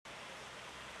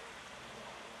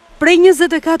Prej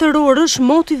 24 orësh,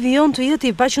 Moti vijon të jetë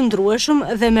i paqëndrueshëm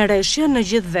dhe me rreshje në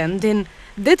gjithë vendin.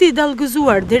 Deti i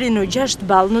dallgëzuar deri në 6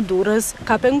 ballë në Durrës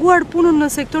ka penguar punën në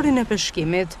sektorin e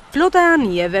peshkimit. Flota e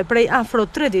anijeve prej afro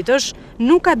 3 ditësh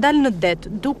nuk ka dalë në det,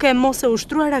 duke mos e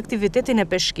ushtruar aktivitetin e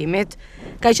peshkimit.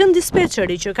 Ka qenë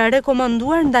dispečeri që ka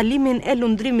rekomanduar ndalimin e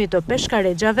lundrimit të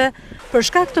peshkarexhave për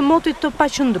shkak të motit të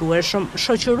paqëndrueshëm,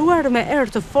 shoqëruar me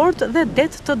erë të fortë dhe det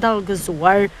të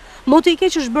dallgëzuar. Moti i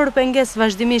keq është bërë pengesë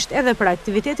vazhdimisht edhe për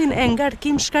aktivitetin e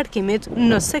ngarkim-shkarkimit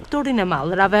në sektorin e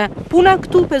mallrave. Puna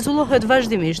këtu pezullohet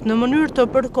vazhdimisht në mënyrë të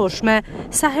përkohshme,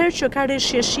 sa herë që ka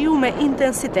rreshje shiu me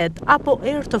intensitet apo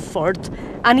erë të fortë.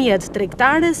 Anijet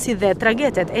tregtare si dhe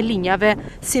tragetet e linjave,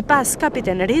 sipas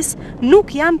kapitenerisë,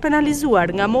 nuk janë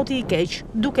penalizuar nga moti i keq,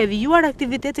 duke vijuar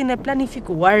aktivitetin e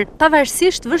planifikuar,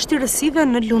 pavarësisht vështirësive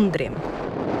në lundrim.